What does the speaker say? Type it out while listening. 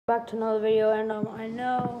Back to another video, and I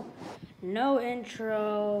know no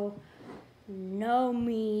intro, no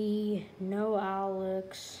me, no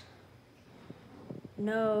Alex,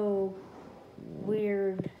 no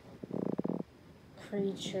weird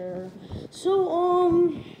creature.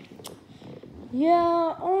 So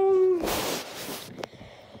yeah,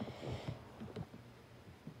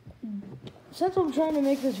 since I'm trying to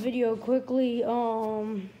make this video quickly,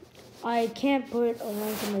 I can't put a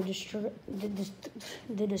link in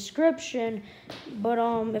the description, but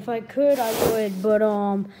if I could, I would. But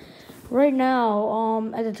right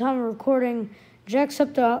now, at the time of recording,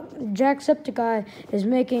 Jacksepticeye is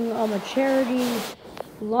making a charity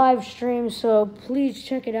live stream, so please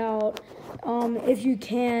check it out. If you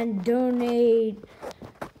can donate,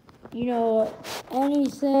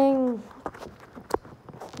 anything,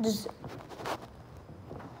 just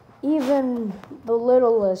even the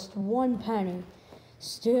littlest, 1 penny,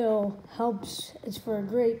 still helps. It's for a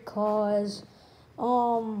great cause.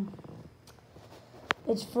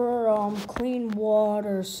 It's for clean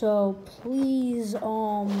water. So please,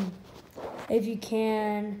 if you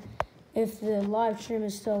can, if the live stream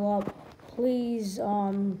is still up, please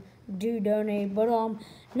do donate. But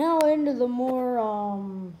now into the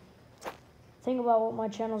more thing about what my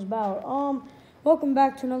channel's about. Welcome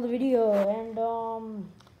back to another video, and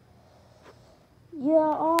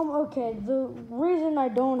okay, the reason I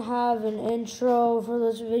don't have an intro for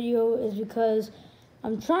this video is because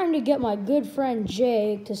I'm trying to get my good friend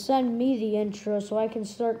Jake to send me the intro so I can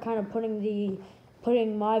start kind of putting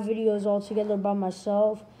my videos all together by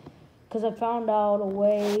myself, because I found out a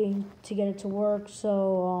way to get it to work.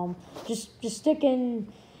 So just stick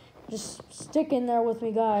in there with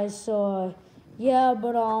me, guys. So yeah,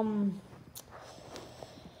 but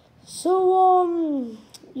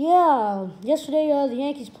yeah, yesterday the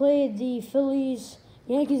Yankees played the Phillies.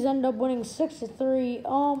 Yankees ended up winning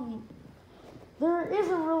 6-3. There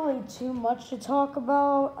isn't really too much to talk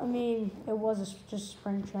about. I mean, it was just a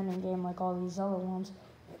spring training game like all these other ones.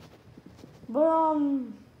 But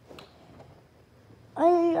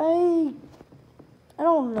I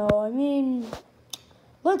don't know. I mean,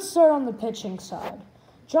 let's start on the pitching side.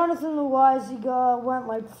 Jonathan Loaisiga went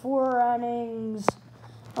like 4 innings.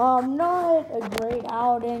 Not a great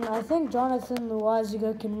outing. I think Jonathan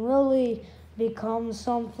Loaisiga can really become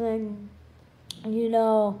something,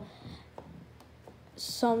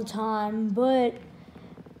 sometime. But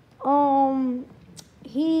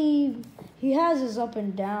he has his ups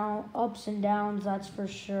and downs, that's for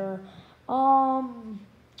sure.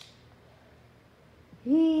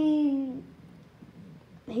 He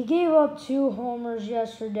gave up 2 homers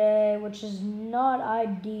yesterday, which is not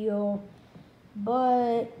ideal.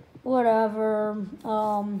 But whatever.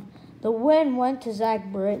 The win went to Zach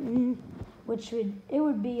Britton, it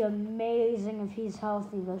would be amazing if he's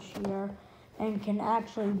healthy this year and can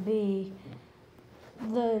actually be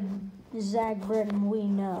the Zach Britton we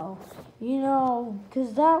know.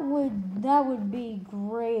 Because that would be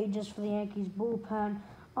great just for the Yankees bullpen.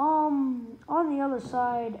 On the other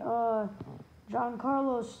side,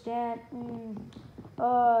 Giancarlo Stanton,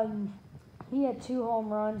 he had 2 home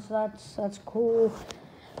runs, so that's cool.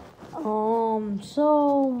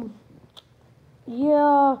 So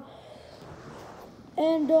yeah,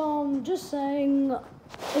 and just saying,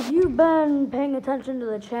 if you've been paying attention to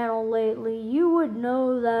the channel lately, you would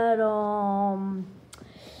know that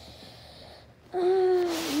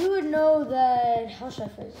how should I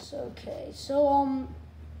phrase this? Okay, so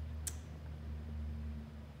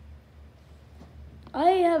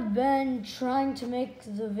I have been trying to make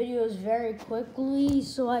the videos very quickly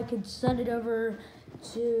so I could send it over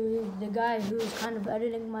to the guy who's kind of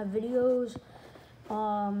editing my videos,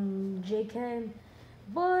 JK.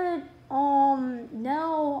 But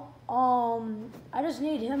now I just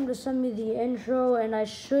need him to send me the intro, and I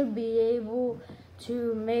should be able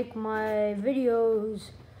to make my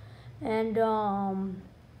videos, and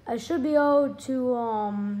I should be able to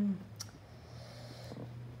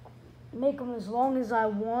make them as long as I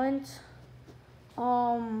want.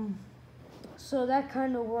 So that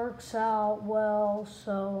kind of works out well.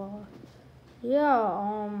 So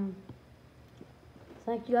yeah,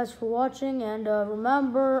 thank you guys for watching, and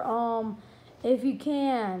remember, if you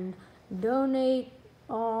can, donate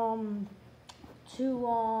to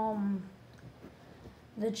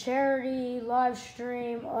the charity live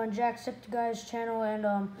stream on Jacksepticeye's channel, and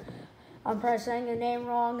I'm probably saying the name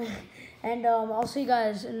wrong. And I'll see you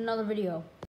guys in another video.